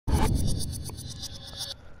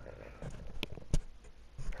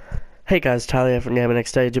Hey guys, Tyler here from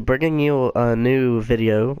GamingNextAGE, bringing you a new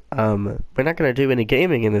video. We're not going to do any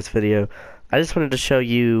gaming in this video. I just wanted to show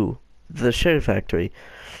you the SHAREfactory.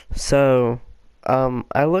 So,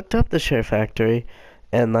 I looked up the SHAREfactory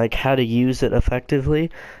and like how to use it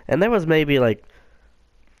effectively, and there was maybe like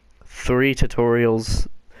 3 tutorials.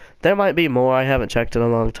 There might be more. I haven't checked in a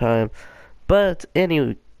long time, but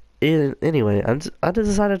anyway, I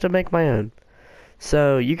decided to make my own.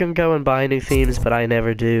 So you can go and buy new themes, but I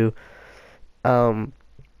never do. Um,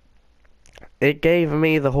 it gave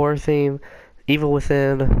me the horror theme, Evil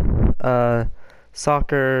Within,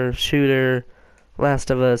 Soccer, Shooter,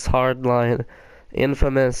 Last of Us, Hardline,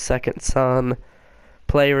 Infamous, Second Son,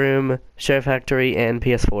 Playroom, SHAREfactory, and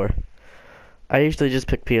PS4. I usually just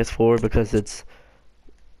pick PS4 because it's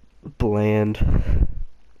bland.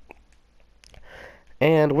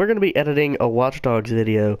 And we're going to be editing a Watch Dogs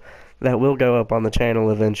video that will go up on the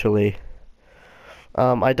channel eventually.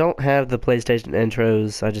 I don't have the PlayStation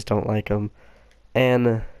intros, I just don't like them.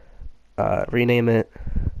 And, rename it,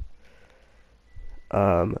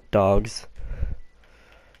 Dogs.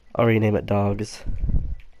 I'll rename it Dogs.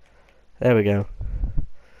 There we go.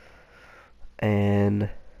 And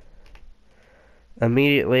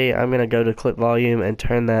immediately I'm gonna go to clip volume and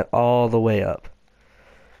turn that all the way up.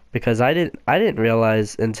 Because I didn't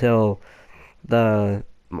realize until the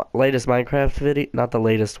latest Minecraft video, not the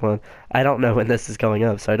latest one. I don't know when this is going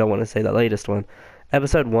up, so I don't want to say the latest one.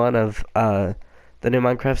 Episode 1 of the new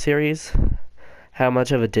Minecraft series, how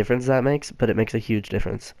much of a difference that makes, but it makes a huge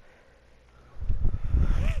difference.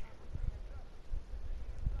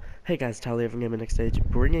 Hey guys, Tyler from GamingNextAGE,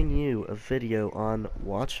 bringing you a video on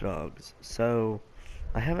Watch Dogs. So,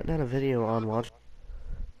 I haven't done a video on Watch.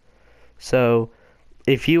 So,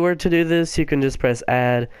 if you were to do this, you can just press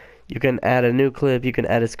add. You can add a new clip, you can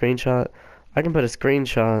add a screenshot. I can put a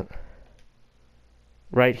screenshot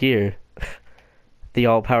right here. The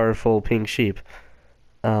all-powerful pink sheep.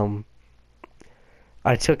 I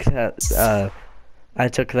took that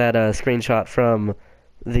screenshot from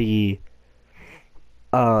the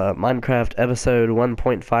Minecraft episode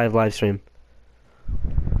 1.5 live stream.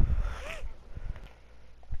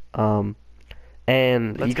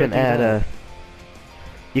 And you can add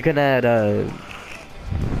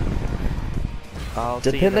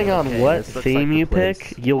depending on what theme you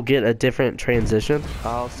pick, you'll get a different transition.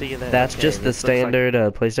 I'll see you there. That's just the standard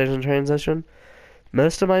PlayStation transition.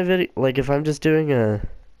 Most of my video, like if I'm just doing a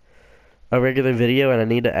regular video and I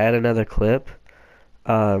need to add another clip,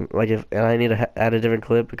 and I need to add a different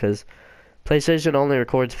clip because PlayStation only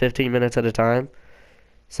records 15 minutes at a time.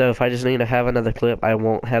 So if I just need to have another clip, I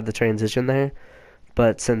won't have the transition there.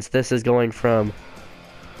 But since this is going from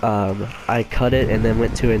I cut it and then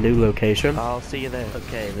went to a new location. I'll see you there.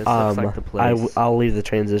 Okay, this looks like the place. I'll leave the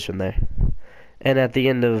transition there. And at the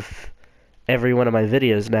end of every one of my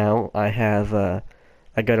videos now, I have, I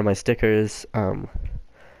go to my stickers. I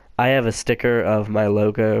have a sticker of my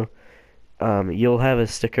logo. You'll have a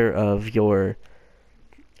sticker of your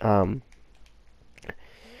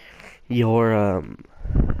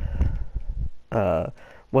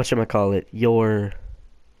whatchamacallit,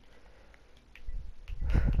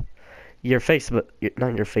 your Facebook,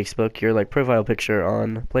 not your Facebook, your like profile picture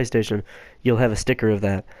on PlayStation, you'll have a sticker of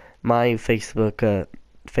that. My my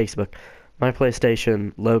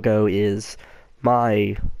PlayStation logo is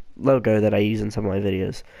my logo that I use in some of my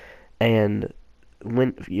videos. And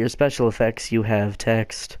when your special effects, you have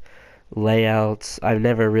text, layouts. I've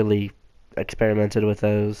never really experimented with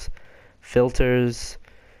those. Filters,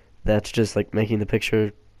 that's just like making the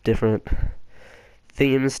picture different.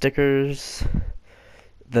 Theme stickers,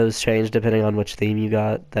 those change depending on which theme you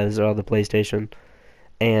got. Those are all the PlayStation.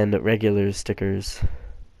 And regular stickers.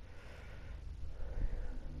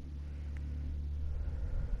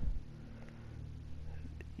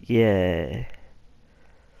 Yeah.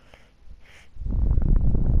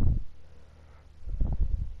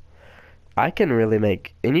 I can really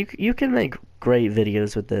make, and you can make great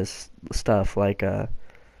videos with this stuff. Like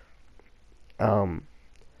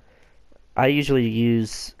I usually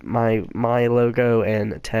use my logo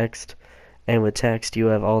and text, and with text you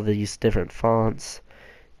have all these different fonts.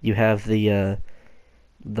 You have the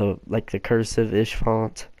cursive-ish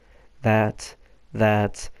font, that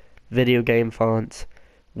video game font,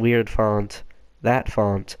 weird font, that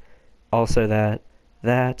font, also that.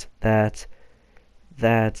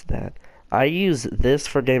 I use this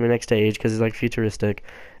for GamingNextAGE because it's like futuristic,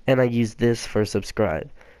 and I use this for subscribe.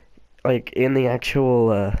 Like in the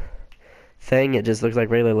actual thing, it just looks like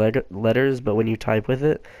regular letters, but when you type with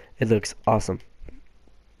it, it looks awesome.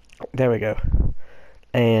 There we go.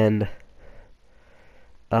 And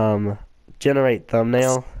generate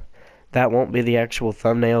thumbnail. that won't be the actual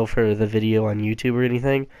thumbnail for the video on YouTube or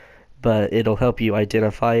anything, but it'll help you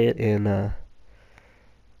identify it in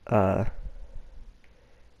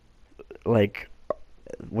like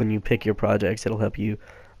when you pick your projects, it'll help you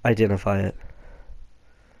identify it.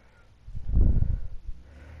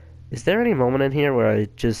 Is there any moment in here where I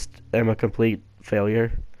just am a complete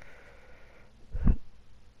failure?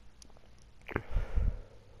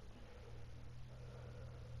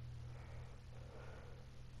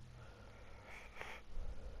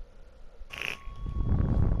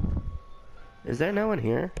 Is there no one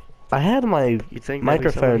here? I had my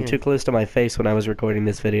microphone too close to my face when I was recording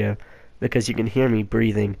this video because you can hear me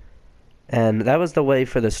breathing. And that was the way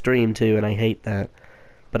for the stream too, and I hate that.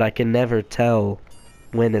 But I can never tell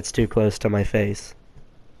when it's too close to my face.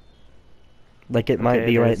 Like it might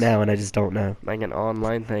be right now and I just don't know. Like an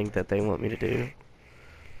online thing that they want me to do.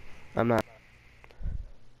 I'm not.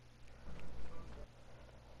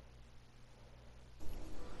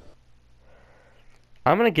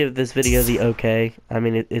 I'm gonna give this video the okay. I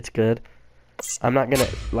mean, it's good. I'm not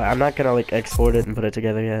gonna like export it and put it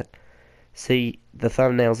together yet. See, the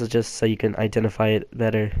thumbnails is just so you can identify it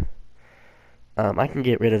better. I can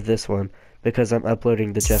get rid of this one because I'm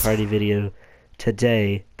uploading the Jeff Hardy video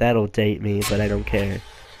today. That'll date me, but I don't care.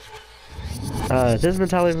 This has been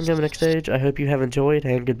Tyler from GamingNextAGE. I hope you have enjoyed,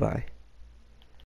 and goodbye.